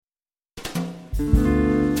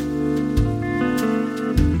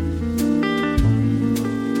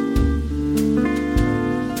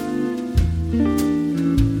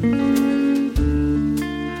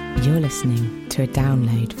You're listening to a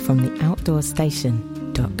download from the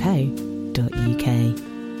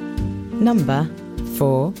outdoorstation.co.uk. Number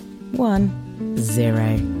 410.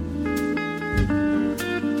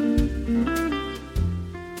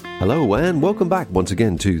 Hello and welcome back once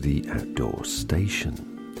again to the Outdoor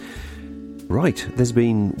Station. Right, there's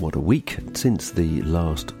been, a week since the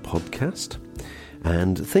last podcast,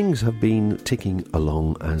 and things have been ticking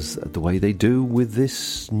along as the way they do with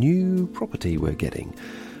this new property we're getting.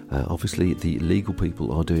 Obviously, the legal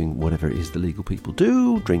people are doing whatever it is the legal people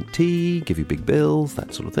do, drink tea, give you big bills,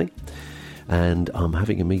 that sort of thing. And I'm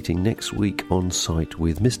having a meeting next week on site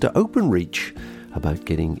with Mr. Openreach about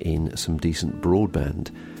getting in some decent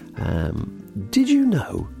broadband. Did you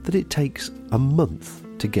know that it takes a month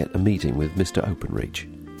to get a meeting with Mr. Openreach?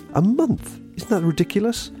 A month? Isn't that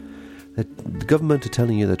ridiculous? The government are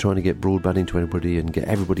telling you they're trying to get broadband into everybody and get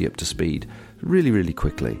everybody up to speed really, really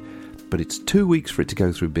quickly. But it's 2 weeks for it to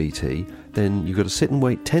go through BT, then you've got to sit and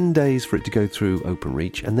wait 10 days for it to go through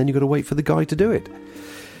Openreach, and then you've got to wait for the guy to do it.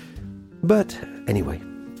 But anyway,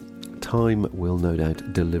 time will no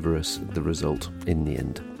doubt deliver us the result in the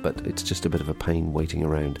end. But it's just a bit of a pain waiting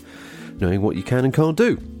around, knowing what you can and can't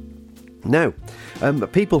do. Now,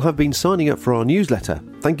 people have been signing up for our newsletter.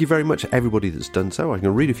 Thank you very much, everybody that's done so. I'm going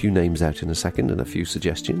to read a few names out in a second and a few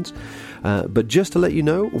suggestions. But just to let you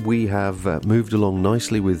know, we have moved along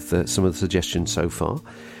nicely with some of the suggestions so far.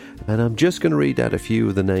 And I'm just going to read out a few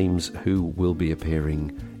of the names who will be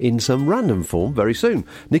appearing in some random form very soon.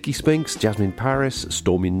 Nikki Spinks, Jasmine Paris,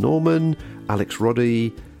 Stormy Norman, Alex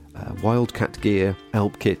Roddy, Wildcat Gear,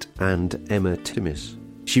 Elpkit, and Emma Timmis.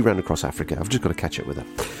 She ran across Africa. I've just got to catch up with her.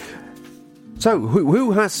 So,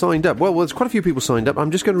 who has signed up? Well, there's quite a few people signed up.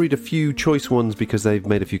 I'm just going to read a few choice ones because they've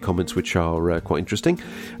made a few comments which are quite interesting.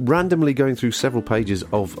 Randomly going through several pages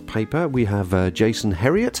of paper, we have Jason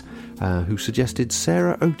Herriot, who suggested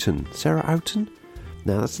Sarah Outen. Sarah Outen?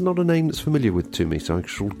 Now, that's not a name that's familiar to me, so I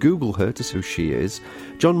shall Google her to see who she is.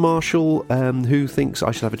 John Marshall, who thinks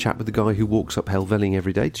I should have a chat with the guy who walks up Helvellyn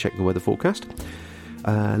every day to check the weather forecast.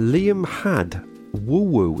 Liam Had, Woo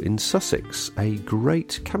Woo in Sussex, a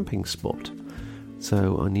great camping spot.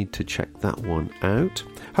 So I need to check that one out.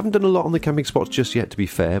 Haven't done a lot on the camping spots just yet, to be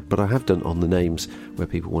fair, but I have done on the names where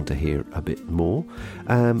people want to hear a bit more.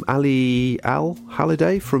 Ali Al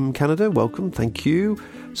Halliday from Canada, welcome, thank you.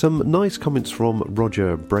 Some nice comments from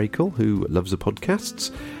Roger Brakel, who loves the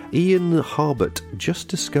podcasts. Ian Harbert just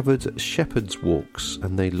discovered Shepherd's Walks,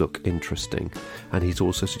 and they look interesting. And he's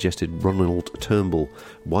also suggested Ronald Turnbull,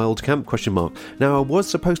 Wild Camp, ? Now, I was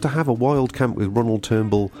supposed to have a Wild Camp with Ronald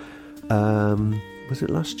Turnbull, was it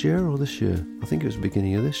last year or this year? I think it was the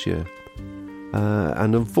beginning of this year.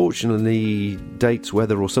 And unfortunately, dates,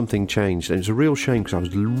 weather or something changed. And it's a real shame because I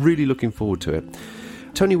was really looking forward to it.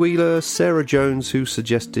 Tony Wheeler, Sarah Jones, who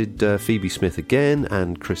suggested Phoebe Smith again,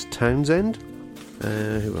 and Chris Townsend.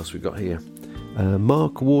 Who else we got here?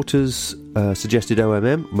 Mark Waters suggested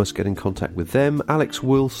OMM. Must get in contact with them. Alex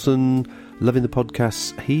Wilson, loving the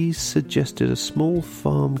podcasts. He suggested a small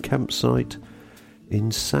farm campsite in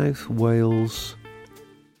South Wales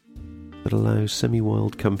that allows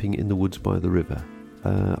semi-wild camping in the woods by the river.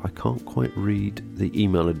 I can't quite read the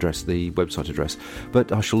email address, the website address,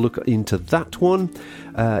 but I shall look into that one.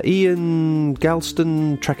 Ian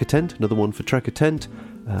Galston, Tracker Tent, another one for Tracker Tent.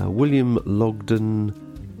 William Logden,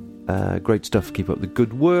 great stuff, keep up the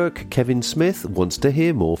good work. Kevin Smith wants to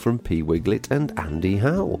hear more from P. Wiglet and Andy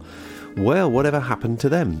Howell. Well, whatever happened to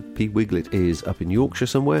them? P. Wiglet is up in Yorkshire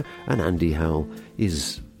somewhere, and Andy Howell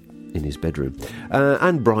is in his bedroom.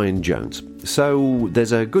 And Brian Jones. So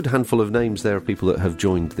there's a good handful of names there of people that have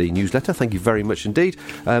joined the newsletter. Thank you very much indeed.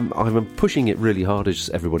 I'm pushing it really hard, as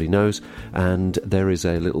everybody knows, and there is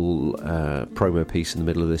a little promo piece in the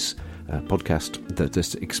middle of this podcast that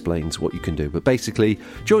just explains what you can do. But basically,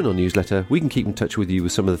 join our newsletter. We can keep in touch with you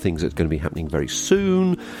with some of the things that's going to be happening very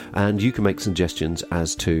soon, and you can make suggestions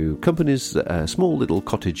as to companies, small little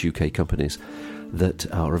cottage UK companies that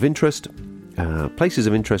are of interest, places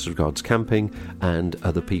of interest as regards camping, and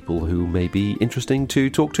other people who may be interesting to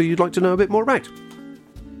talk to, you'd like to know a bit more about.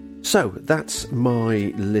 So that's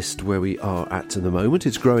my list where we are at the moment.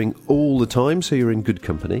 It's growing all the time, so you're in good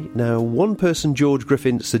company. Now, one person, George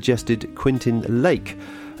Griffin, suggested Quintin Lake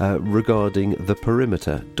regarding the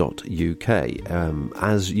perimeter.uk.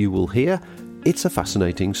 As you will hear, it's a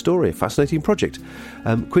fascinating story, a fascinating project.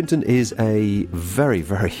 Quintin is a very,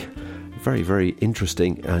 very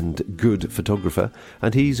interesting and good photographer,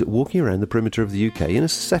 and he's walking around the perimeter of the UK in a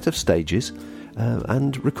set of stages,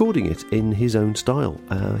 and recording it in his own style.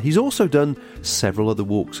 He's also done several other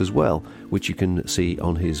walks as well, which you can see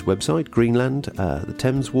on his website: Greenland, the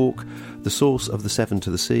Thames Walk, the Source of the Severn to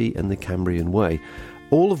the Sea, and the Cambrian Way,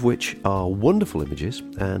 all of which are wonderful images,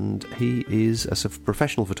 and he is a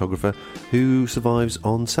professional photographer who survives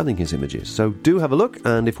on selling his images. So do have a look,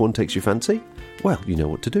 and if one takes your fancy, well, you know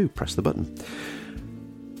what to do. Press the button.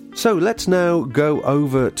 So let's now go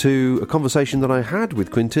over to a conversation that I had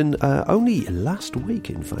with Quintin only last week,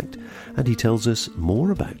 in fact, and he tells us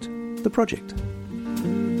more about the project.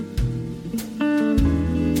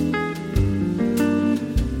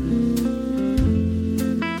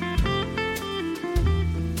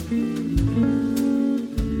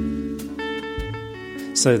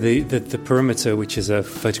 So the Perimeter, which is a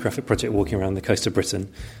photographic project walking around the coast of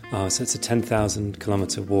Britain, so it's a 10,000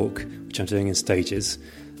 kilometre walk, which I'm doing in stages.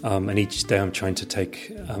 And each day I'm trying to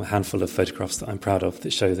take a handful of photographs that I'm proud of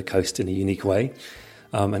that show the coast in a unique way.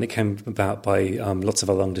 And it came about by lots of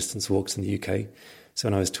other long-distance walks in the UK. So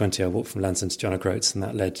when I was 20, I walked from Lansdowne to John O'Groats, and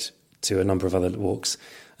that led to a number of other walks.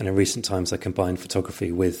 And in recent times, I combined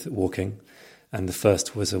photography with walking. And the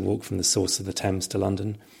first was a walk from the source of the Thames to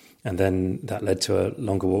London. And then that led to a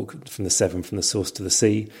longer walk from the Severn, from the source to the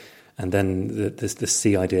sea. And then the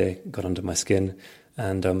sea idea got under my skin.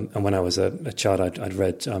 And when I was a child, I'd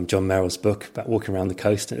read John Merrill's book about walking around the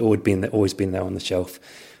coast. It had always been there on the shelf.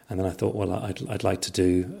 And then I thought, well, I'd like to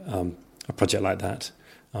do a project like that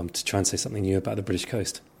to try and say something new about the British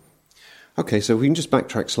coast. Okay, so we can just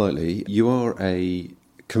backtrack slightly. You are a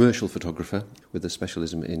commercial photographer with a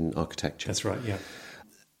specialism in architecture. That's right, yeah.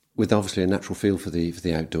 With obviously a natural feel for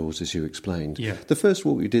the outdoors, as you explained. Yeah. The first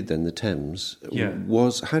walk you did then, the Thames,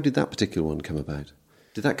 how did that particular one come about?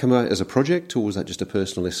 Did that come out as a project, or was that just a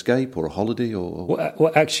personal escape or a holiday?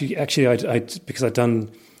 Well, actually, because I'd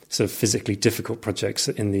done sort of physically difficult projects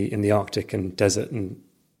in the Arctic and desert and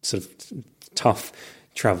sort of tough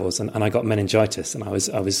travels, and I got meningitis, and I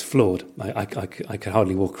was floored. I could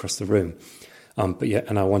hardly walk across the room,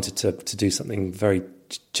 and I wanted to do something very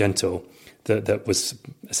gentle that was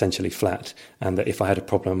essentially flat, and that if I had a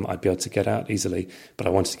problem, I'd be able to get out easily. But I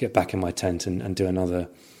wanted to get back in my tent and do another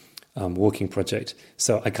walking project.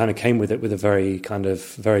 So I kind of came with it with a very kind of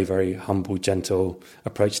very, very humble, gentle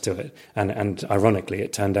approach to it. And ironically,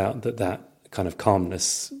 it turned out that kind of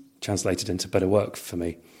calmness translated into better work for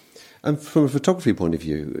me. And from a photography point of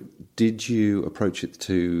view, did you approach it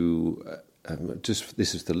to...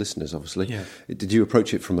 this is the listeners, obviously. Yeah. Did you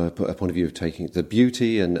approach it from a point of view of taking the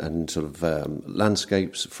beauty and sort of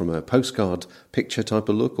landscapes from a postcard picture type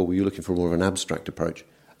of look, or were you looking for more of an abstract approach?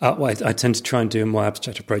 Well, I tend to try and do a more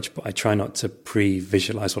abstract approach, but I try not to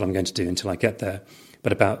pre-visualise what I'm going to do until I get there.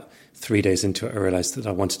 But about 3 days into it, I realised that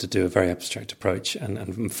I wanted to do a very abstract approach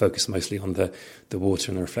and focus mostly on the water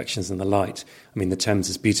and the reflections and the light. I mean, the Thames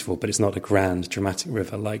is beautiful, but it's not a grand, dramatic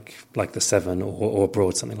river like the Severn or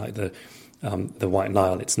Broad, something like the White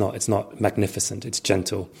Nile. It's not magnificent. It's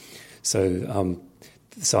gentle. So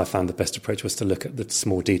I found the best approach was to look at the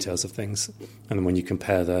small details of things, and then when you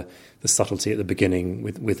compare the subtlety at the beginning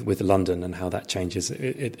with London and how that changes,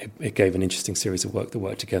 it gave an interesting series of work that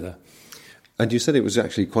worked together. And you said it was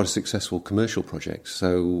actually quite a successful commercial project.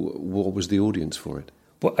 So what was the audience for it?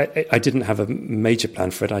 Well, I didn't have a major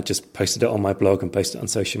plan for it. I just posted it on my blog and posted it on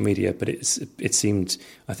social media. But it seemed,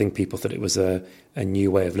 I think people thought it was a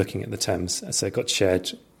new way of looking at the Thames. So it got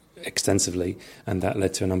shared extensively, and that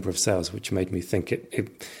led to a number of sales, which made me think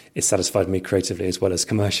it satisfied me creatively as well as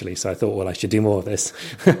commercially. So I thought, well, I should do more of this.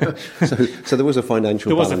 so there was a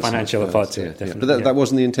financial balance. There was a financial part to it, definitely. But that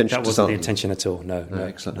wasn't the intention. That wasn't the intention at all. No.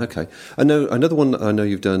 Excellent. Okay. I know another one that I know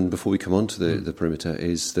you've done before we come on to the Perimeter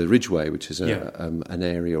is the Ridgeway, which is an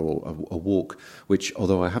area or a walk which,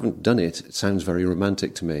 although I haven't done it, it sounds very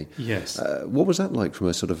romantic to me. Yes. What was that like from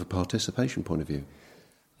a sort of a participation point of view?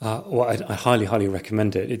 Well, I highly, highly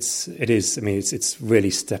recommend it. It is. I mean, it's really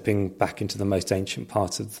stepping back into the most ancient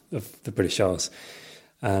part of the British Isles,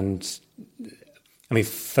 and I mean,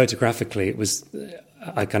 photographically, it was.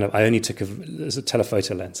 I only took as a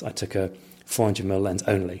telephoto lens. I took a 400mm lens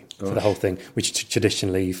only for the whole thing, which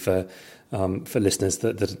traditionally for listeners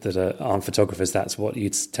that aren't photographers, that's what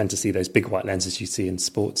you'd tend to see, those big white lenses you see in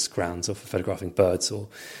sports grounds or for photographing birds or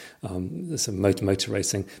some motor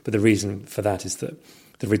racing. But the reason for that is that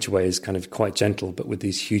the Ridgeway is kind of quite gentle, but with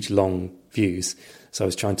these huge long views. So I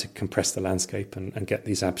was trying to compress the landscape and get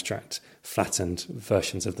these abstract, flattened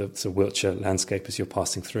versions of the sort of Wiltshire landscape as you're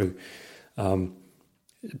passing through.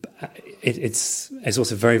 It's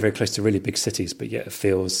also very, very close to really big cities, but yet it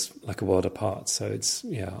feels like a world apart. So it's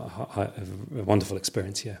a wonderful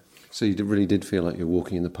experience. Yeah. So you really did feel like you're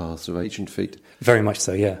walking in the paths of ancient feet. Very much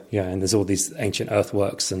so, yeah. And there's all these ancient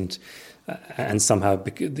earthworks, and somehow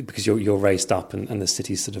because you're raised up and the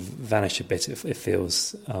cities sort of vanish a bit, it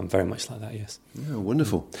feels very much like that. Yes. Oh,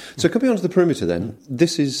 wonderful. So coming on to the perimeter, then,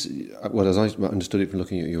 this is, well, as I understood it from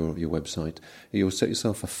looking at your website, you'll set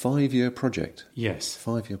yourself a 5-year project. Yes.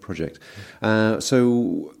 5-year project.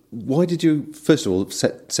 So why did you, first of all,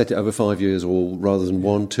 set it over 5 years, or rather than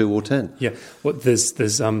 1, 2, or 10? Yeah. Well, there's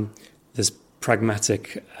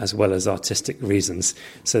pragmatic as well as artistic reasons.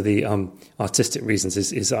 So the artistic reasons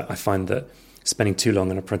is I find that spending too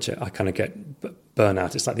long on a project, I kind of get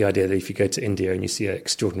burnout. It's like the idea that if you go to India and you see an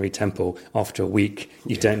extraordinary temple, after a week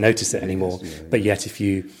you don't notice it anymore. Yes, but yet if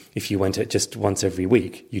you went it just once every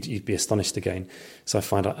week, you'd be astonished again. So I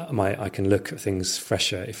find I can look at things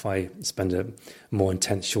fresher if I spend a more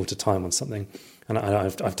intense, shorter time on something. And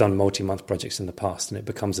I've done multi-month projects in the past, and it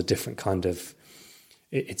becomes a different kind of.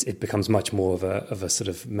 It becomes much more of a sort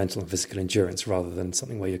of mental and physical endurance rather than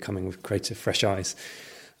something where you're coming with creative, fresh eyes.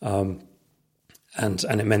 And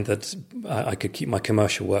it meant that I could keep my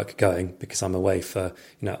commercial work going because I'm away for,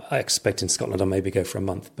 I expect in Scotland I'll maybe go for a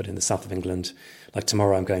month, but in the south of England, like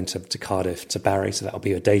tomorrow I'm going to Cardiff, to Barry, so that'll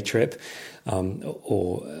be a day trip,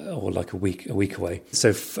 or like a week away.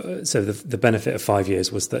 So the benefit of 5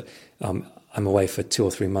 years was that I'm away for 2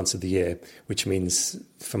 or 3 months of the year, which means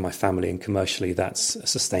for my family and commercially that's a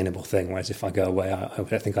sustainable thing. Whereas if I go away, I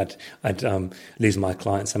think I'd lose my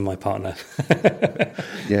clients and my partner.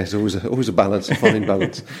 Yes, always a balance, a fine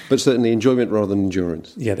balance, but certainly enjoyment rather than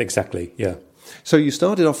endurance. Yeah, exactly. Yeah. So you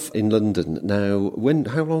started off in London. Now,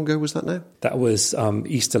 how long ago was that now? That was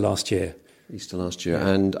Easter last year. Easter last year, yeah.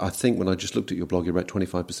 And I think when I just looked at your blog, you're about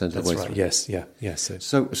 25% of the way through. Yes, yeah.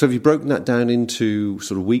 So have you broken that down into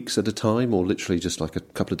sort of weeks at a time, or literally just like a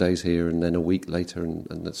couple of days here and then a week later, and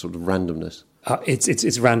that sort of randomness?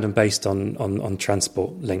 It's random based on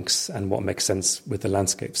transport links and what makes sense with the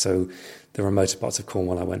landscape. So the remoter parts of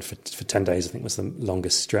Cornwall, I went for 10 days. I think was the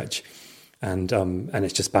longest stretch. And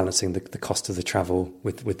it's just balancing the cost of the travel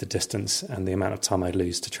with the distance and the amount of time I'd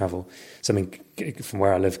lose to travel. So, I mean, from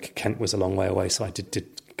where I live, Kent was a long way away, so I did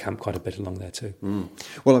camp quite a bit along there too. Mm.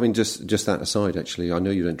 Well, I mean, just that aside, actually, I know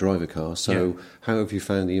you don't drive a car, so how have you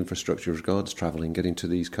found the infrastructure as regards travelling, getting to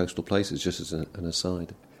these coastal places, just as an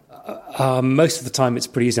aside? Most of the time it's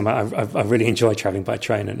pretty easy. I really enjoy travelling by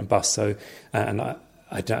train and a bus, so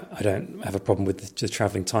I don't have a problem with the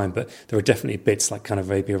travelling time, but there are definitely bits like kind of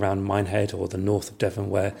maybe around Minehead or the north of Devon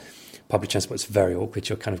where public transport is very awkward.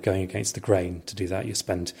 You're kind of going against the grain to do that.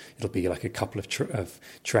 It'll be like a couple of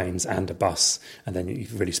trains and a bus, and then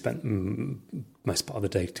you've really spent most part of the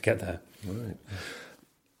day to get there. Right.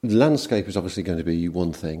 The landscape is obviously going to be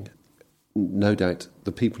one thing. No doubt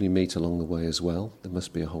the people you meet along the way as well. There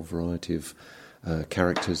must be a whole variety of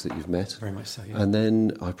characters that you've met. Very much so, yeah. And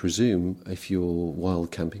then I presume if you're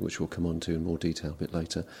wild camping, which we'll come on to in more detail a bit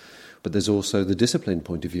later, but there's also the discipline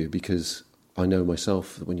point of view, because I know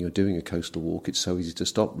myself that when you're doing a coastal walk, it's so easy to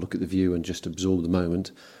stop, look at the view and just absorb the moment,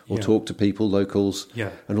 or talk to people, locals,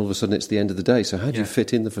 and all of a sudden it's the end of the day. So how do you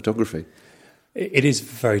fit in the photography? It is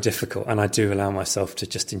very difficult, and I do allow myself to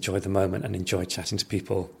just enjoy the moment and enjoy chatting to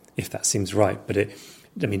people if that seems right. But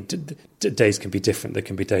days can be different. There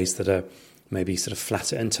can be days that are maybe sort of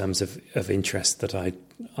flatter in terms of interest that I'd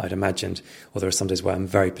imagined, or there are some days where I'm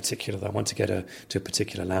very particular, that I want to get to a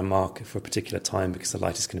particular landmark for a particular time because the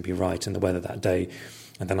light is going to be right and the weather that day,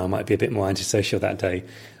 and then I might be a bit more antisocial that day.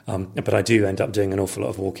 But I do end up doing an awful lot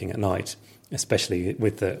of walking at night, especially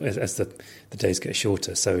as the days get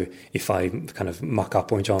shorter. So if I kind of muck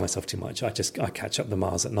up or enjoy myself too much, I catch up the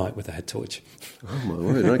miles at night with a head torch. Oh my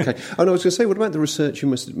word! Okay. Oh, no, I was going to say, what about the research you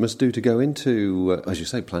must do to go into, as you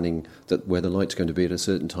say, planning where the light's going to be at a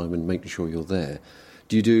certain time and making sure you're there?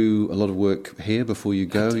 Do you do a lot of work here before you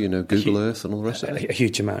go? Google Earth and all the rest of it. A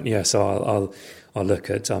huge amount, yeah. So I'll look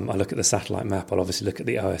at the satellite map. I'll obviously look at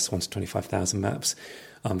the OS 1 to 25,000 maps.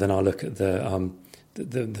 Then I'll look at the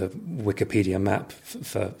Wikipedia map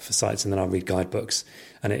for sites, and then I'll read guidebooks.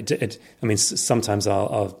 And sometimes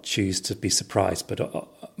I'll choose to be surprised, but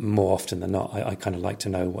more often than not, I kind of like to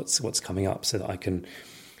know what's coming up so that I can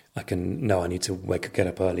know I need to get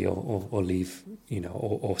up early or leave,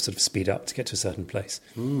 or sort of speed up to get to a certain place.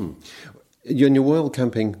 Mm. You're wild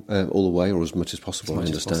camping all the way, or as much as possible, I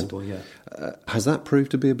understand. As possible, yeah. Has that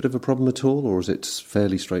proved to be a bit of a problem at all, or is it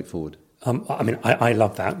fairly straightforward? I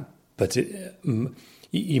love that. But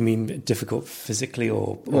you mean difficult physically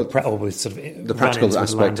or with sort of the practical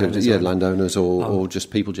aspect of landowners or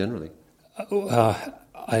just people generally?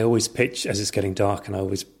 I always pitch as it's getting dark, and I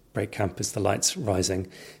always break camp as the light's rising.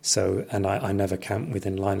 So, and I never camp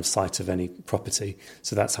within line of sight of any property.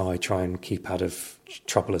 So that's how I try and keep out of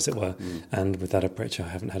trouble, as it were. And with that approach, I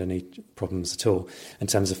haven't had any problems at all. In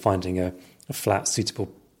terms of finding a flat,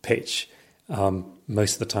 suitable pitch,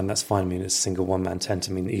 most of the time that's fine. I mean, it's a single one-man tent.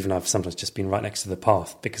 I mean, even I've sometimes just been right next to the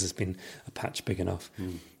path because there's been a patch big enough.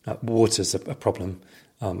 Water's a problem,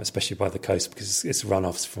 especially by the coast, because it's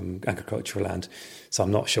runoffs from agricultural land. So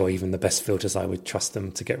I'm not sure even the best filters, I would trust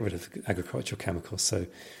them to get rid of agricultural chemicals. So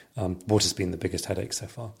water's been the biggest headache so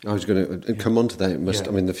far. I was going to come on to that.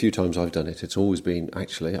 I mean, the few times I've done it, it's always been,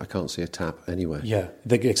 actually, I can't see a tap anywhere. Yeah,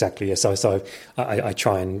 exactly. Yeah. So I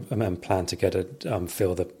try and plan to get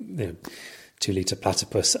fill the 2-litre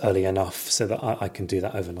platypus early enough so that I can do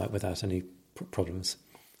that overnight without any problems.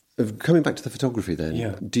 Coming back to the photography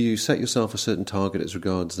then, do you set yourself a certain target as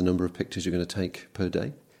regards the number of pictures you're going to take per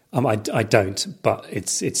day? I don't, but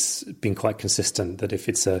it's been quite consistent that if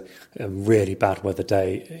it's a really bad weather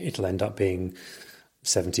day, it'll end up being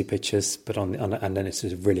 70 pictures. But and then it's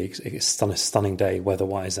a really stunning day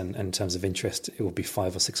weather-wise, and in terms of interest, it will be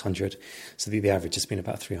 500 or 600. So the average has been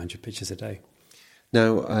about 300 pictures a day.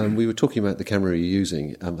 Now, we were talking about the camera you're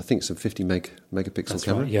using. I think it's a 50 megapixel That's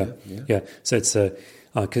camera. Right, yeah. So it's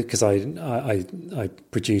because I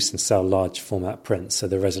produce and sell large format prints, so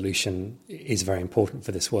the resolution is very important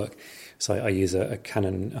for this work. So I use a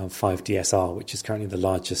Canon 5DSR, which is currently the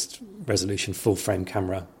largest resolution full frame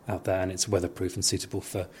camera out there, and it's weatherproof and suitable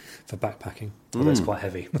for backpacking, although it's quite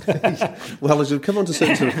heavy. Well, as we've come on to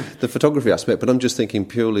sort of the photography aspect, but I'm just thinking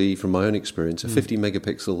purely from my own experience, a 50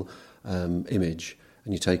 megapixel image,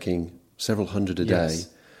 and you're taking several hundred a day.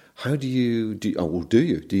 How do you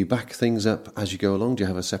back things up as you go along? Do you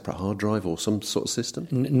have a separate hard drive or some sort of system?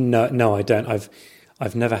 No, I don't.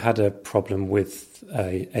 I've never had a problem with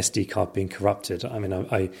a SD card being corrupted. I mean,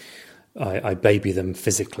 I baby them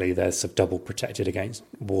physically. They're sort of double protected against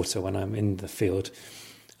water when I'm in the field.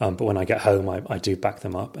 But when I get home, I do back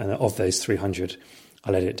them up. And of those 300, I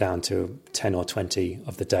let it down to 10 or 20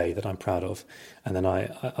 of the day that I'm proud of. And then I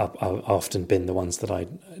often bin the ones that I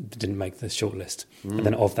didn't make the shortlist. And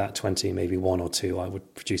then of that 20, maybe 1 or 2 I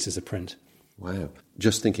would produce as a print. Wow.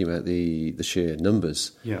 Just thinking about the sheer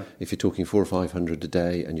numbers. Yeah. If you're talking 400 or 500 a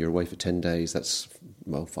day and you're away for 10 days, that's,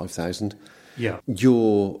 5,000. Yeah.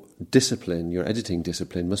 Your discipline, your editing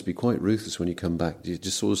discipline must be quite ruthless when you come back. Do you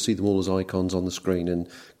just sort of see them all as icons on the screen and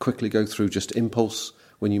quickly go through just impulse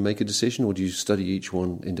when you make a decision, or do you study each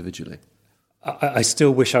one individually? I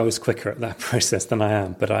still wish I was quicker at that process than I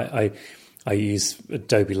am, but I use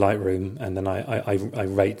Adobe Lightroom, and then I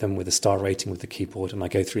rate them with a star rating with the keyboard, and I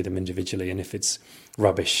go through them individually, and if it's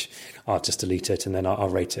rubbish, I'll just delete it, and then I'll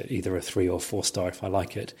rate it either a 3 or 4 star if I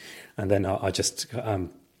like it, and then I just...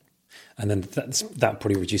 and then that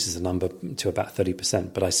probably reduces the number to about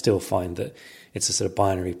 30%, but I still find that it's a sort of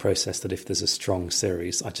binary process that if there's a strong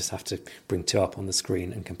series, I just have to bring 2 up on the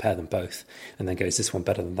screen and compare them both, and then go, is this one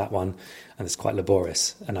better than that one? And it's quite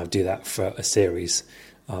laborious, and I do that for a series.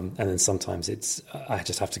 And then sometimes I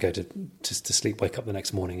just have to go to sleep, wake up the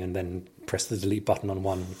next morning, and then press the delete button on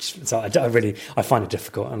one. So I find it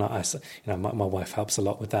difficult, and my wife helps a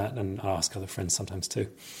lot with that, and I ask other friends sometimes too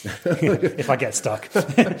if I get stuck.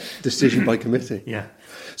 Decision by committee. Yeah.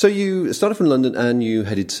 So you started from London and you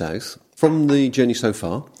headed south. From the journey so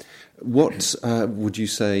far, what would you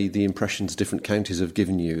say the impressions different counties have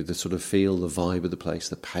given you? The sort of feel, the vibe of the place,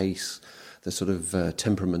 the pace, the sort of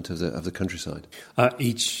temperament of the countryside?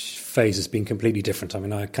 Each phase has been completely different. I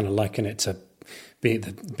mean, I kind of liken it to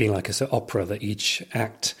being like a sort of opera, that each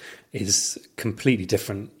act is completely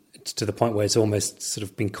different to the point where it's almost sort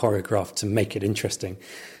of been choreographed to make it interesting.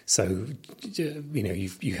 So,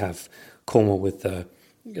 you have Cornwall with the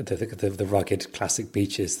rugged classic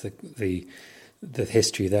beaches, the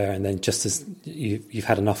history there, and then just as you've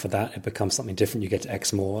had enough of that, it becomes something different. You get to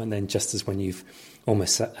Exmoor, and then just as when you've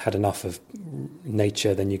almost had enough of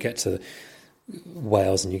nature, then you get to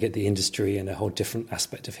Wales and you get the industry and a whole different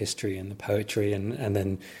aspect of history and the poetry, and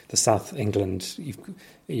then the South England,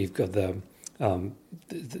 you've got the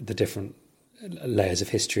different layers of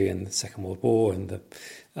history and the Second World War and the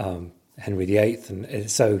Henry VIII, and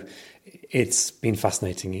so it's been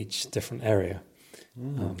fascinating, each different area.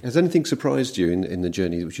 Has anything surprised you in the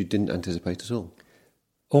journey which you didn't anticipate at all?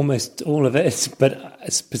 Almost all of it, but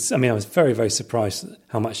I mean, I was very, very surprised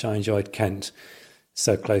how much I enjoyed Kent,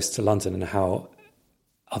 so close to London, and how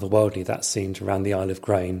otherworldly that seemed around the Isle of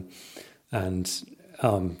Grain. And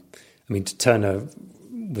I mean, Turner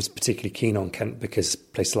was particularly keen on Kent because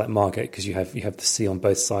places like Margate, because you have the sea on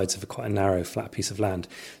both sides of quite a narrow, flat piece of land,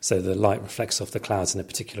 so the light reflects off the clouds in a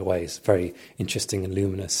particular way. It's very interesting and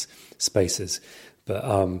luminous spaces. But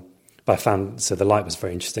But I found, so the light was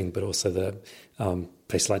very interesting, but also the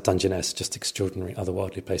places like Dungeness, just extraordinary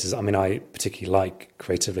otherworldly places. I mean, I particularly like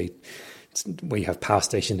creatively where you have power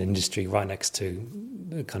station industry right next to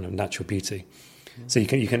the kind of natural beauty. So you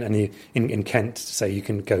can, and in Kent, say you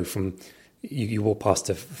can go from, you walk past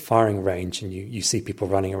a firing range and you see people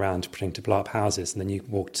running around pretending to blow up houses, and then you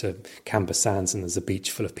walk to Camber Sands and there's a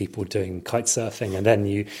beach full of people doing kite surfing, and then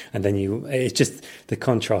you it's just the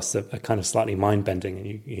contrasts are kind of slightly mind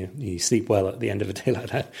bending, and you sleep well at the end of a day like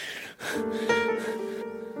that.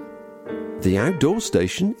 The Outdoor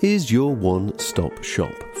Station is your one-stop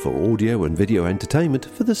shop for audio and video entertainment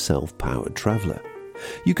for the self-powered traveller.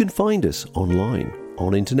 You can find us online,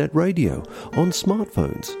 on internet radio, on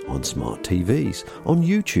smartphones, on smart TVs, on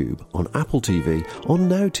YouTube, on Apple TV, on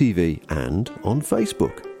Now TV, and on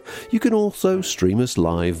Facebook. You can also stream us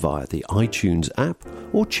live via the iTunes app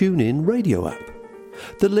or TuneIn radio app.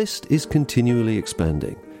 The list is continually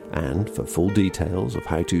expanding, and for full details of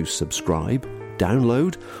how to subscribe,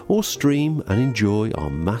 download or stream and enjoy our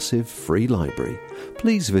massive free library,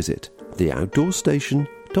 please visit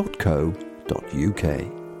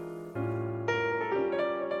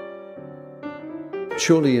theoutdoorstation.co.uk.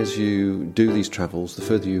 Surely as you do these travels, the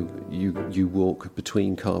further you walk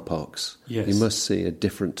between car parks, yes, you must see a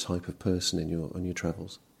different type of person on your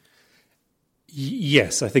travels.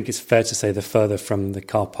 Yes, I think it's fair to say the further from the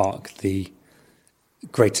car park, the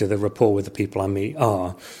greater the rapport with the people I meet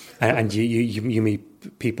are. And you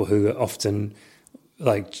meet people who are often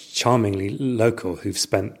like charmingly local, who've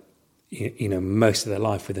spent most of their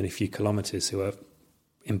life within a few kilometres, who are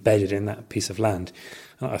embedded in that piece of land.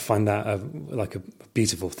 I find that a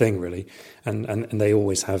beautiful thing, really, and they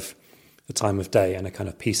always have the time of day and a kind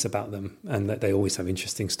of peace about them, and that they always have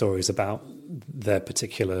interesting stories about their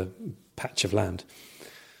particular patch of land.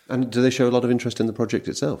 And do they show a lot of interest in the project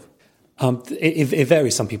itself? It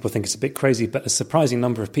varies. Some people think it's a bit crazy, but a surprising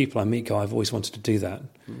number of people I meet go, I've always wanted to do that.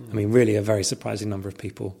 I mean, really a very surprising number of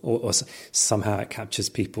people, or somehow it captures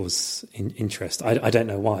people's interest. I don't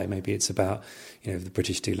know why. Maybe it's about, the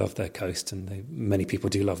British do love their coast, and many people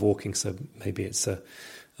do love walking, so maybe it's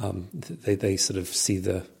they sort of see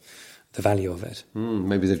the value of it.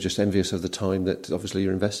 Maybe they're just envious of the time that obviously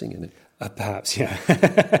you're investing in it. Perhaps, yeah.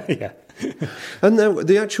 Yeah. And now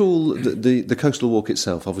the actual the coastal walk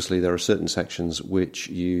itself, obviously there are certain sections which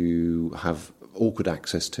you have awkward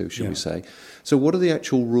access to, shall we say. So what are the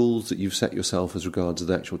actual rules that you've set yourself as regards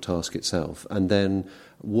the actual task itself? And then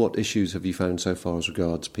what issues have you found so far as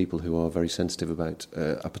regards people who are very sensitive about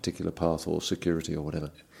a particular path or security or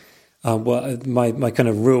whatever? Well, my kind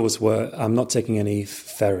of rules were I'm not taking any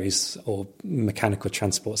ferries or mechanical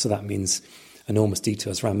transport, so that means enormous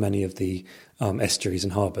detours around many of the estuaries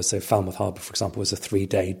and harbours. So Falmouth Harbour, for example, was a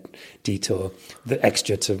 3-day detour, the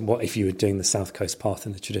extra to what if you were doing the South Coast path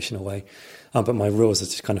in the traditional way. But my rules are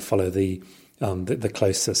to kind of follow the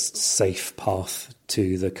closest safe path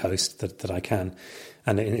to the coast that I can.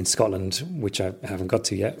 And in Scotland, which I haven't got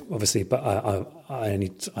to yet, obviously, but I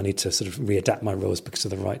need to sort of readapt my rules because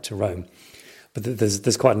of the right to roam. But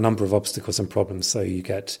there's quite a number of obstacles and problems. So you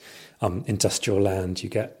get industrial land, you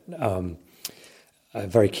get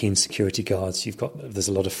very keen security guards. There's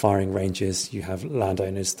a lot of firing ranges. You have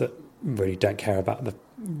landowners that really don't care about the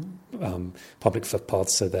public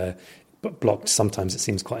footpaths, so they're blocked. Sometimes it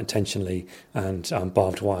seems quite intentionally, and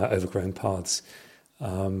barbed wire, overgrown paths.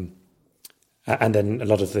 And then a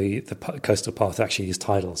lot of the coastal path actually is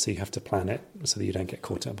tidal, so you have to plan it so that you don't get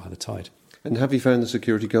caught up by the tide. And have you found the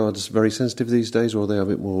security guards very sensitive these days, or are they a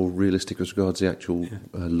bit more realistic as regards the actual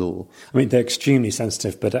law? I mean, they're extremely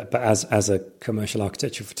sensitive, but as a commercial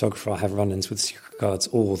architecture photographer, I have run-ins with security guards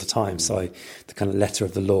all the time. So the kind of letter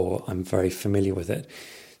of the law, I'm very familiar with it.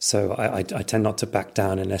 So I tend not to back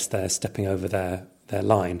down unless they're stepping over their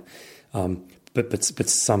line. But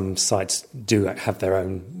some sites do have their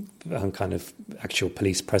own kind of actual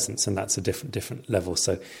police presence, and that's a different level.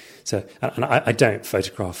 So and I don't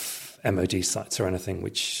photograph MOD sites or anything,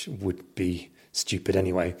 which would be stupid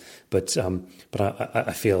anyway. But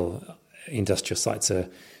I feel industrial sites they're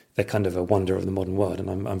kind of a wonder of the modern world, and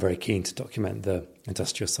I'm very keen to document the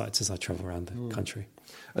industrial sites as I travel around the country.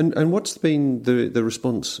 And what's been the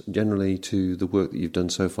response generally to the work that you've done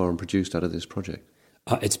so far and produced out of this project?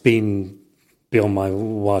 It's been beyond my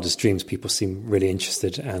wildest dreams. People seem really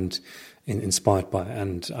interested and inspired by it,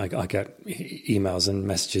 and I get emails and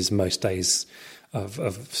messages most days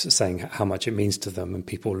of saying how much it means to them, and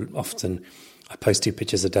people often, I post 2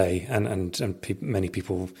 pictures a day, and many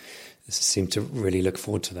people seem to really look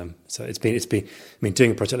forward to them. So it's been I mean,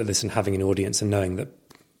 doing a project like this and having an audience and knowing that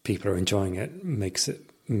people are enjoying it makes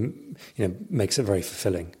makes it very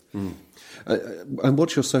fulfilling. And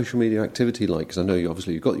what's your social media activity like? Because I know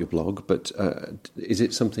you've got your blog, but is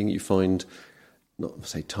it something you find, not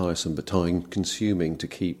say tiresome, but time-consuming to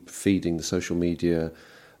keep feeding the social media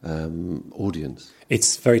audience?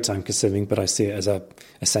 It's very time-consuming, but I see it as a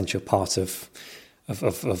essential part of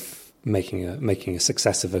making a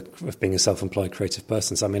success of being a self-employed creative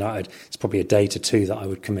person. So I mean, it's probably a day to two that I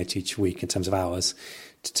would commit each week in terms of hours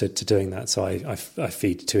to doing that. So I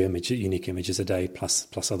feed two unique images a day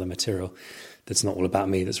plus other material that's not all about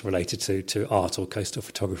me, that's related to art or coastal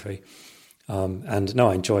photography. And no,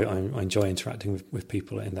 I enjoy interacting with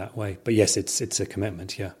people in that way. But yes, it's a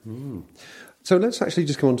commitment. Yeah. So let's actually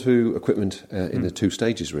just come on to equipment in the two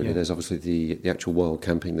stages, really. Yeah. There's obviously the actual wild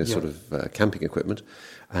camping, there's sort of camping equipment,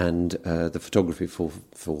 and the photography for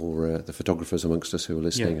the photographers amongst us who are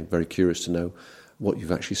listening and very curious to know what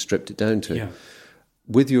you've actually stripped it down to. Yeah.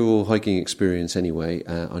 With your hiking experience anyway,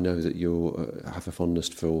 I know that you have a fondness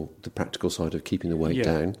for the practical side of keeping the weight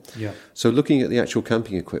down. Yeah. So looking at the actual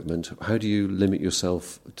camping equipment, how do you limit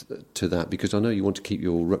yourself to that? Because I know you want to keep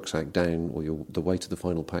your rucksack down, or the weight of the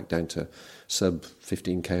final pack down to sub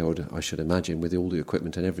 15k, I should imagine, with all the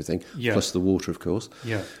equipment and everything, plus the water, of course.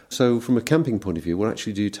 Yeah. So from a camping point of view, what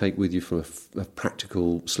actually do you take with you from a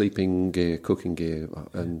practical sleeping gear, cooking gear,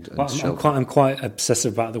 and shelter? I'm quite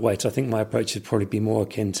obsessive about the weight. I think my approach would probably be more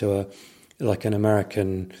akin to an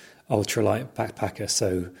American ultralight backpacker.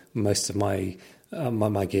 So most of my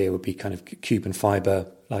gear would be kind of Cuban fibre.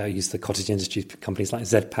 Like I use the cottage industry companies like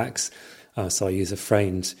Z Packs. So I use a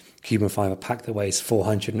framed Cuban fibre pack that weighs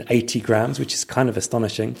 480 grams, which is kind of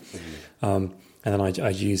astonishing. And then I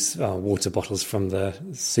use water bottles from the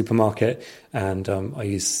supermarket, and I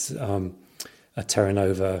use a Terra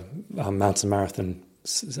Nova mountain marathon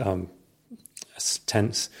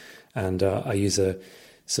tents, and I use a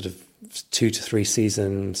sort of 2 to 3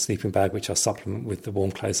 season sleeping bag, which I supplement with the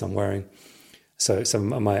warm clothes I'm wearing.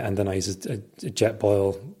 And then I use a jet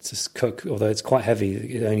boil to cook. Although it's quite heavy,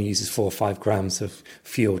 it only uses 4 or 5 grams of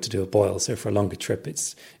fuel to do a boil. So for a longer trip,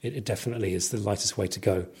 it definitely is the lightest way to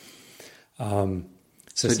go.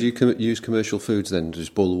 So do you use commercial foods then?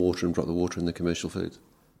 Just boil the water and drop the water in the commercial foods?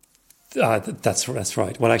 That's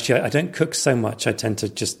right. Well, actually, I don't cook so much. I tend to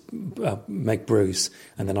just make brews,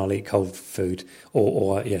 and then I'll eat cold food.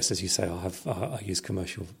 Or yes, as you say, I use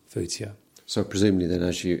commercial foods. Yeah. So presumably then,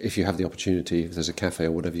 if you have the opportunity, if there's a cafe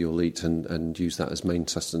or whatever, you'll eat and use that as main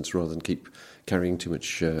sustenance rather than keep carrying too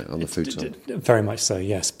much on the food side. Very much so,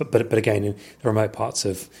 yes. But again, in the remote parts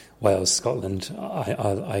of Wales, Scotland,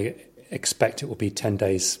 I expect it will be 10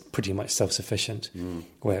 days pretty much self-sufficient,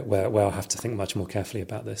 where I'll have to think much more carefully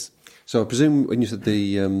about this. So I presume when you said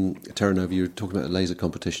the Terra Nova, you were talking about a laser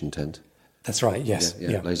competition tent. That's right, yes.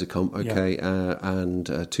 Yeah. Laser comp, okay. Yeah. And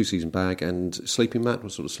a 2-season bag and sleeping mat.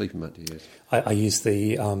 What sort of sleeping mat do you use? I use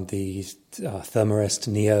the Thermarest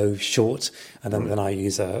Neo short, and then I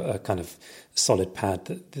use a kind of solid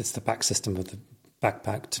pad that's the back system of the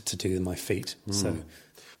backpack to do my feet. So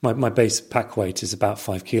my base pack weight is about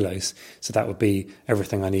 5 kilos, so that would be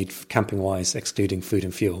everything I need camping-wise, excluding food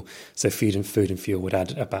and fuel. So food and fuel would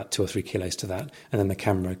add about 2 or 3 kilos to that, and then the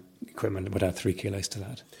camera equipment would add 3 kilos to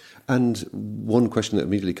that. And one question that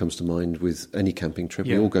immediately comes to mind with any camping trip,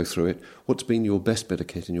 we all go through it, what's been your best bit of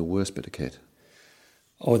kit and your worst bit of kit?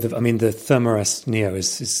 The Thermarest Neo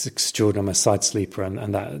is extraordinary. I'm a side sleeper,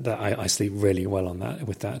 and that I sleep really well on that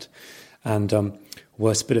with that. And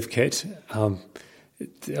worst bit of kit,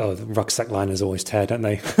 the rucksack liners always tear, don't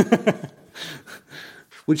they?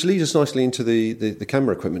 Which leads us nicely into the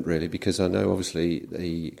camera equipment, really, because I know obviously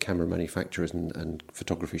the camera manufacturers and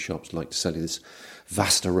photography shops like to sell you this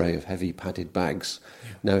vast array of heavy padded bags.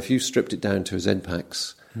 Yeah. Now, if you stripped it down to a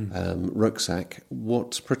Z-Packs rucksack,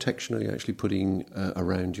 what protection are you actually putting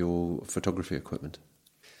around your photography equipment?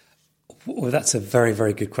 Well, that's a very,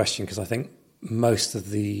 very good question, because I think most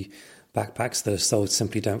of the backpacks that are sold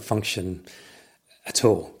simply don't function at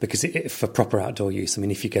all, because for proper outdoor use, I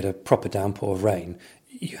mean, if you get a proper downpour of rain,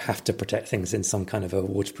 you have to protect things in some kind of a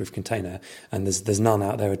waterproof container, and there's none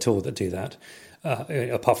out there at all that do that,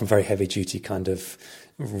 apart from very heavy duty kind of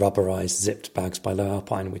rubberized zipped bags by Low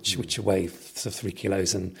Alpine, which weigh sort of 3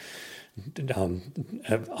 kilos and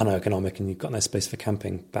uneconomic, and you've got no space for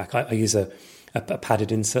camping back. I use a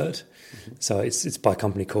padded insert, so it's by a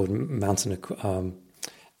company called Mountain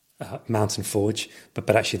Forge,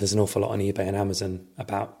 but actually there's an awful lot on eBay and Amazon,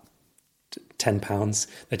 about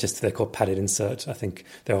 £10. They're called padded insert. I think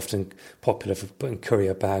they're often popular for putting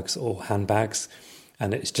courier bags or handbags,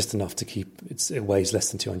 and it's just enough to keep. It weighs less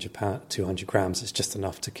than 200 grams. It's just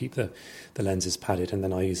enough to keep the lenses padded, and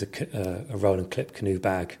then I use a roll and clip canoe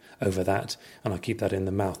bag over that, and I keep that in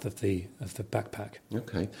the mouth of the backpack.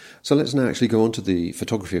 Okay, so let's now actually go on to the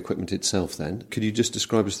photography equipment itself. Then, could you just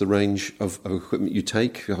describe us the range of equipment you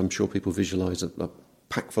take? I'm sure people visualise a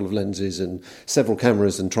pack full of lenses and several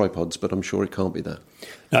cameras and tripods, but I'm sure it can't be that.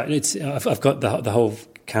 No, I've got the whole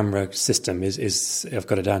camera system is I've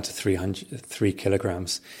got it down to 3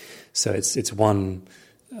 kilograms. So it's one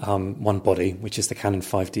body, which is the Canon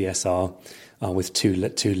 5D SR, with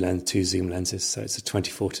two zoom lenses. So it's a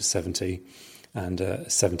 24 to 70 and a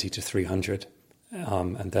 70 to 300,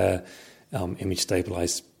 and they're image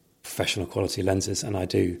stabilized professional quality lenses. And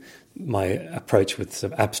my approach with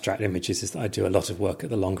sort of abstract images is that I do a lot of work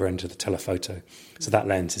at the longer end of the telephoto. So that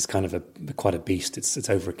lens is kind of quite a beast. It's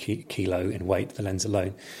over a kilo in weight, the lens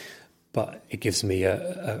alone, but it gives me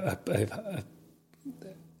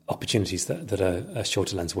opportunities that a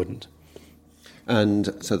shorter lens wouldn't. And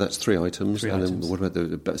so that's three items. Then what about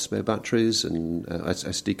the spare batteries and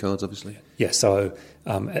SD cards, obviously? Yeah, so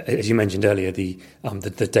as you mentioned earlier, the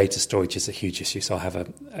data storage is a huge issue. So I have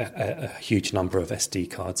a huge number of SD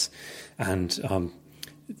cards and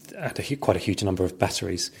quite a huge number of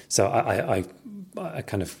batteries. So I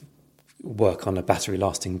kind of work on a battery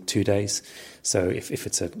lasting 2 days. So if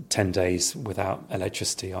it's 10 days without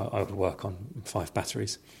electricity, I would work on 5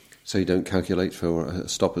 batteries. So you don't calculate for a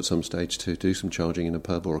stop at some stage to do some charging in a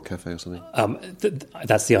pub or a cafe or something?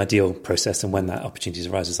 That's the ideal process, and when that opportunity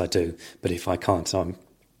arises, I do. But if I can't, so I'm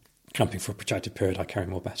camping for a protracted period, I carry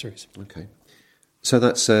more batteries. Okay. So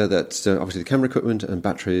that's obviously the camera equipment and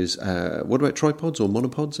batteries. What about tripods or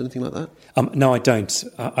monopods, anything like that? No, I don't.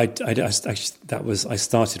 I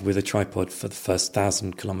started with a tripod for the first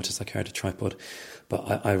 1,000 kilometres. I carried a tripod,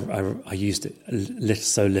 but I used it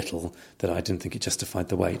so little that I didn't think it justified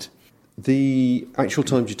the weight. The actual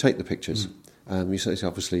times you take the pictures, you say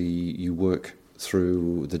obviously you work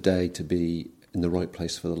through the day to be in the right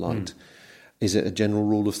place for the light. Is it a general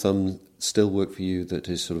rule of thumb still work for you that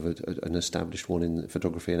is sort of an established one in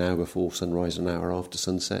photography, an hour before sunrise, an hour after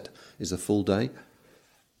sunset is a full day?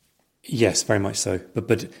 Yes, very much so.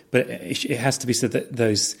 But it has to be so that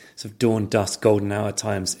those sort of dawn, dusk, golden hour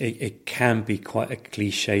times, it can be quite a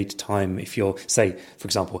cliched time if you're, say, for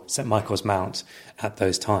example, St. Michael's Mount at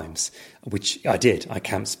those times, which I did. I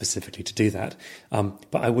camped specifically to do that.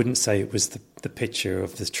 But I wouldn't say it was the picture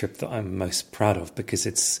of this trip that I'm most proud of, because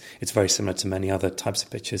it's very similar to many other types of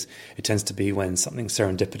pictures. It tends to be when something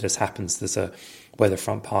serendipitous happens. There's a weather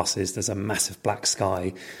front passes, there's a massive black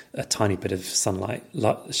sky, a tiny bit of sunlight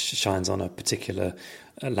shines on a particular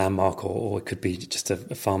landmark, or it could be just a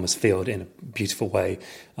farmer's field in a beautiful way.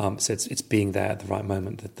 So it's being there at the right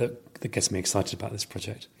moment that gets me excited about this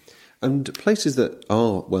project. And places that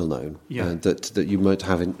are well known, that you might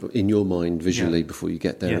have in your mind visually before you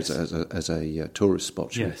get there as a tourist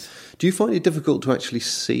spot. Yes. Do you find it difficult to actually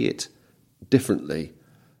see it differently?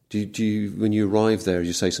 Do you, when you arrive there, as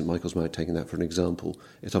you say, St. Michael's Mount, taking that for an example,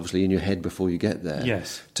 it's obviously in your head before you get there.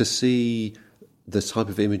 Yes. To see the type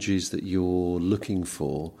of images that you're looking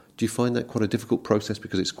for, do you find that quite a difficult process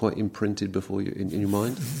because it's quite imprinted before you in your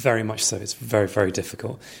mind? Very much so. It's very, very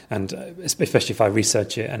difficult, and especially if I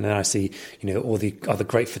research it and then I see, all the other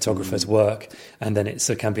great photographers' work, and then it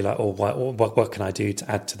can be like, what can I do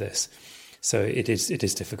to add to this? So it is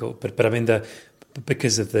difficult, but I mean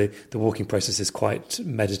because of the walking process is quite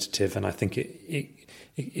meditative, and I think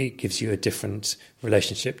it gives you a different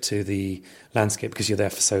relationship to the landscape because you're there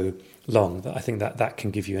for so long, that I think that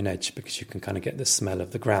can give you an edge, because you can kind of get the smell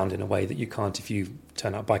of the ground in a way that you can't if you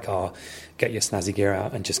turn up by car, get your snazzy gear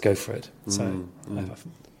out and just go for it.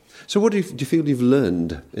 So what do you feel you've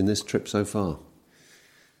learned in this trip so far?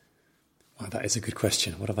 Well, that is a good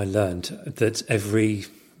question. What have I learned? That every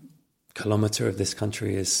kilometre of this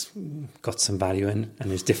country has got some value in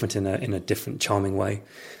and is different in a different charming way.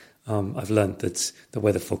 I've learned that the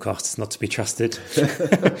weather forecast is not to be trusted.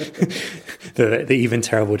 The even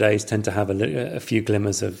terrible days tend to have a few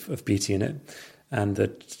glimmers of beauty in it, and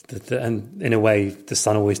and in a way the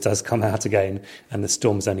sun always does come out again, and the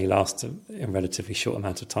storms only last a relatively short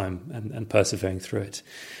amount of time, and persevering through it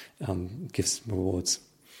gives rewards.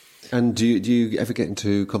 And do you ever get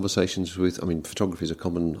into conversations with, photography is a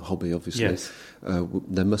common hobby, obviously. Yes.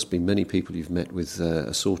 There must be many people you've met with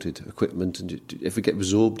assorted equipment, and do you ever get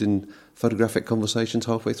absorbed in photographic conversations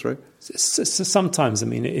halfway through? So sometimes,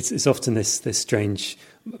 it's often this strange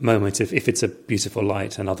moment if it's a beautiful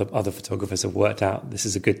light and other photographers have worked out this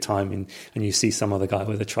is a good time, and you see some other guy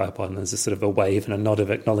with a tripod and there's a sort of a wave and a nod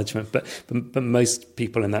of acknowledgement. But most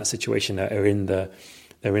people in that situation are in the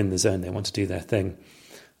they're in the zone, they want to do their thing.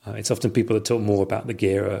 It's often people that talk more about the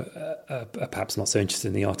gear are perhaps not so interested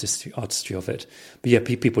in the artistry of it. But yeah,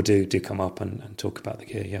 people do come up and talk about the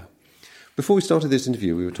gear, yeah. Before we started this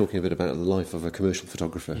interview, we were talking a bit about the life of a commercial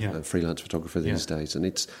photographer, Yeah. a freelance photographer these days, and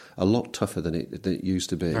it's a lot tougher than it used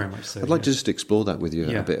to be. Very much so, I'd like to just explore that with you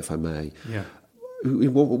a bit, if I may. Yeah.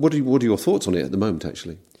 What are your thoughts on it at the moment,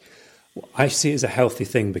 actually? Well, I see it as a healthy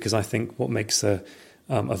thing, because I think what makes a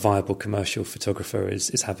viable commercial photographer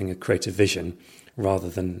is having a creative vision rather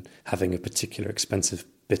than having a particular expensive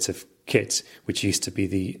bit of kit, which used to be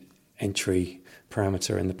the entry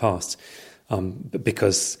parameter in the past. But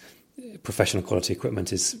because professional quality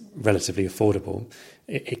equipment is relatively affordable,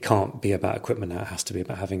 it can't be about equipment now. It has to be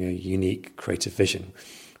about having a unique creative vision,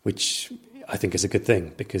 which I think is a good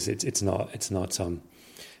thing, because it's not to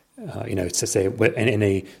say in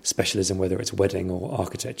a specialism, whether it's wedding or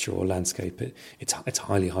architecture or landscape, it's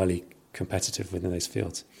highly competitive within those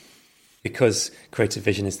fields. Because creative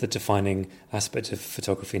vision is the defining aspect of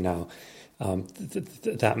photography now,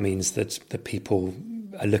 that means that the people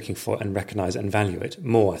are looking for and recognise and value it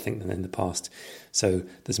more, I think, than in the past. So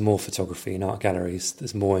there's more photography in art galleries.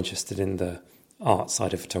 There's more interested in the art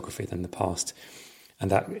side of photography than the past.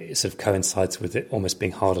 And that sort of coincides with it almost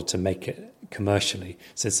being harder to make it commercially.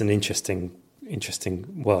 So it's an interesting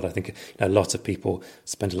world. I think a lot of people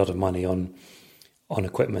spend a lot of money on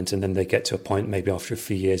equipment, and then they get to a point, maybe after a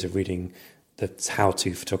few years of reading the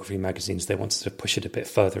how-to photography magazines, they want to push it a bit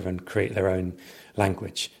further and create their own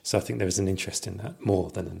language. So I think there is an interest in that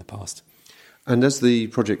more than in the past. And as the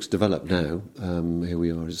project's developed now, here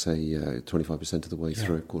we are, say, 25% of the way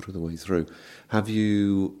through, a quarter of the way through. Have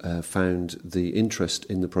you found the interest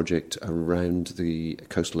in the project around the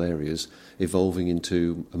coastal areas evolving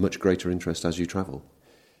into a much greater interest as you travel?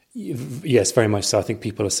 Yes, very much so. I think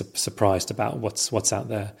people are surprised about what's out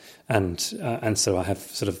there, and so I have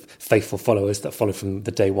sort of faithful followers that follow from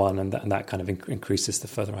the day one, and that kind of increases the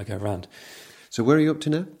further I go around. So where are you up to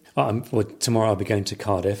now? Tomorrow I'll be going to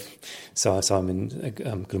Cardiff, so I'm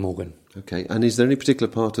in Glamorgan. Okay, and is there any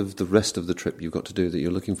particular part of the rest of the trip you've got to do that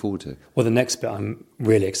you're looking forward to? Well, the next bit I'm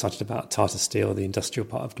really excited about, Tartar Steel, the industrial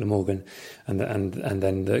part of Glamorgan, and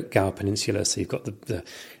then the Gower Peninsula. So you've got the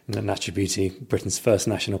Natural Beauty, Britain's first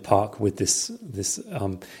national park, with this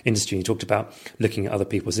industry. You talked about looking at other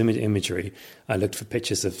people's imagery. I looked for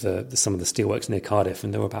pictures of some of the steelworks near Cardiff,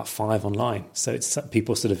 and there were about 5 online. So it's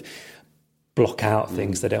people sort of block out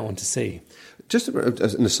things they don't want to see. Just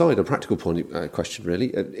as an aside, a practical question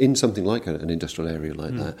really, in something like an industrial area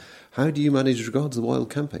like that, how do you manage regards to wild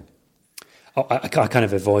camping? I kind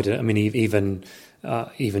of avoid it. I mean, even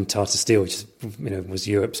Tartar Steel, which was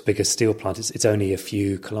Europe's biggest steel plant, it's only a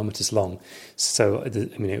few kilometres long. So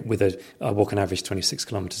I walk on average 26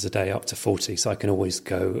 kilometres a day, up to 40. So I can always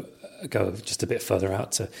go just a bit further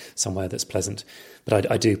out to somewhere that's pleasant.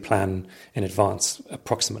 But I do plan in advance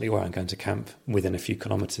approximately where I'm going to camp within a few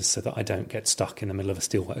kilometres, so that I don't get stuck in the middle of a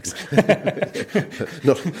steelworks.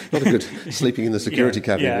 not a good sleeping in the security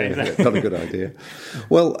cabin. Yeah, exactly. Not a good idea.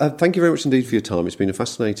 Well, thank you very much indeed for your time. It's been a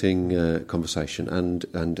fascinating conversation,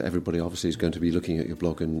 and everybody obviously is going to be looking at your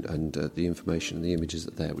blog and the information and the images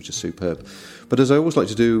that are there, which are superb. But as I always like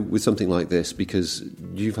to do with something like this, because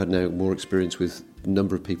you've had now more experience with the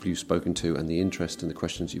number of people you've spoken to and the interest and the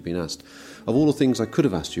questions you've been asked, of all the things I could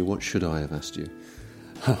have asked you, what should I have asked you?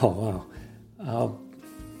 Oh, wow.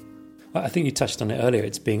 I think you touched on it earlier.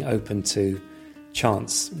 It's being open to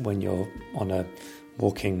chance when you're on a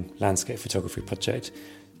walking landscape photography project.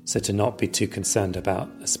 So to not be too concerned about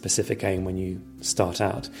a specific aim when you start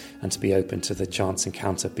out, and to be open to the chance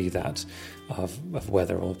encounter, be that of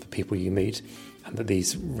weather or the people you meet, and that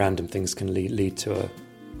these random things can lead to a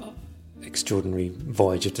extraordinary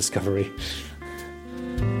voyage of discovery.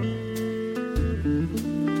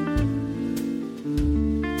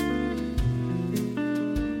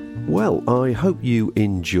 Well, I hope you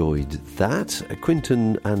enjoyed that.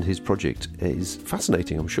 Quintin and his project is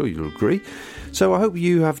fascinating, I'm sure you'll agree. So I hope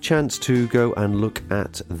you have a chance to go and look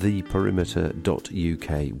at the perimeter.uk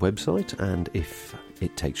website, and if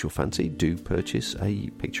it takes your fancy, do purchase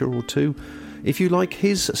a picture or two if you like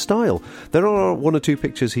his style. There are 1 or 2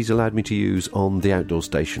 pictures he's allowed me to use on the Outdoor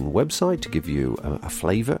Station website to give you a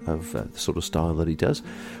flavour of the sort of style that he does.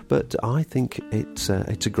 But I think it's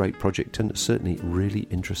a great project, and it's certainly really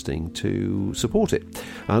interesting to support it.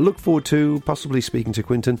 I look forward to possibly speaking to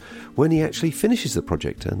Quintin when he actually finishes the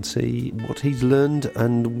project and see what he's learned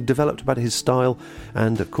and developed about his style,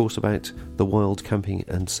 and of course about the wild camping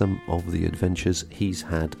and some of the adventures he's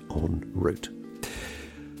had en route.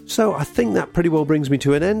 So I think that pretty well brings me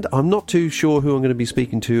to an end. I'm not too sure who I'm going to be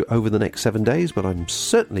speaking to over the next 7 days, but I'm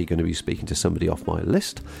certainly going to be speaking to somebody off my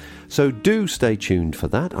list. So do stay tuned for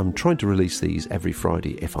that. I'm trying to release these every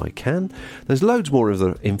Friday if I can. There's loads more of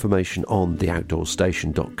the information on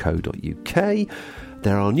theoutdoorstation.co.uk.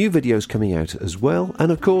 There are new videos coming out as well.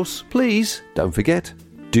 And of course, please don't forget,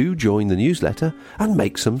 do join the newsletter and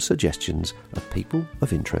make some suggestions of people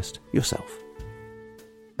of interest yourself.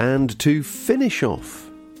 And to finish off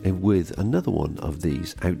with another one of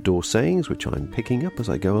these outdoor sayings, which I'm picking up as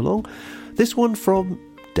I go along, this one from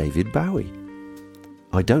David Bowie.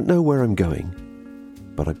 I don't know where I'm going,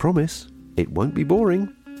 but I promise it won't be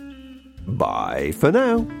boring. Bye for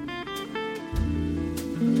now.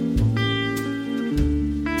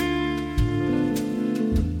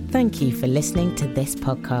 Thank you for listening to this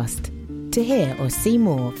podcast. To hear or see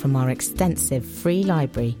more from our extensive free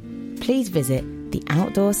library, please visit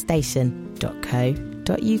theoutdoorstation.co.uk.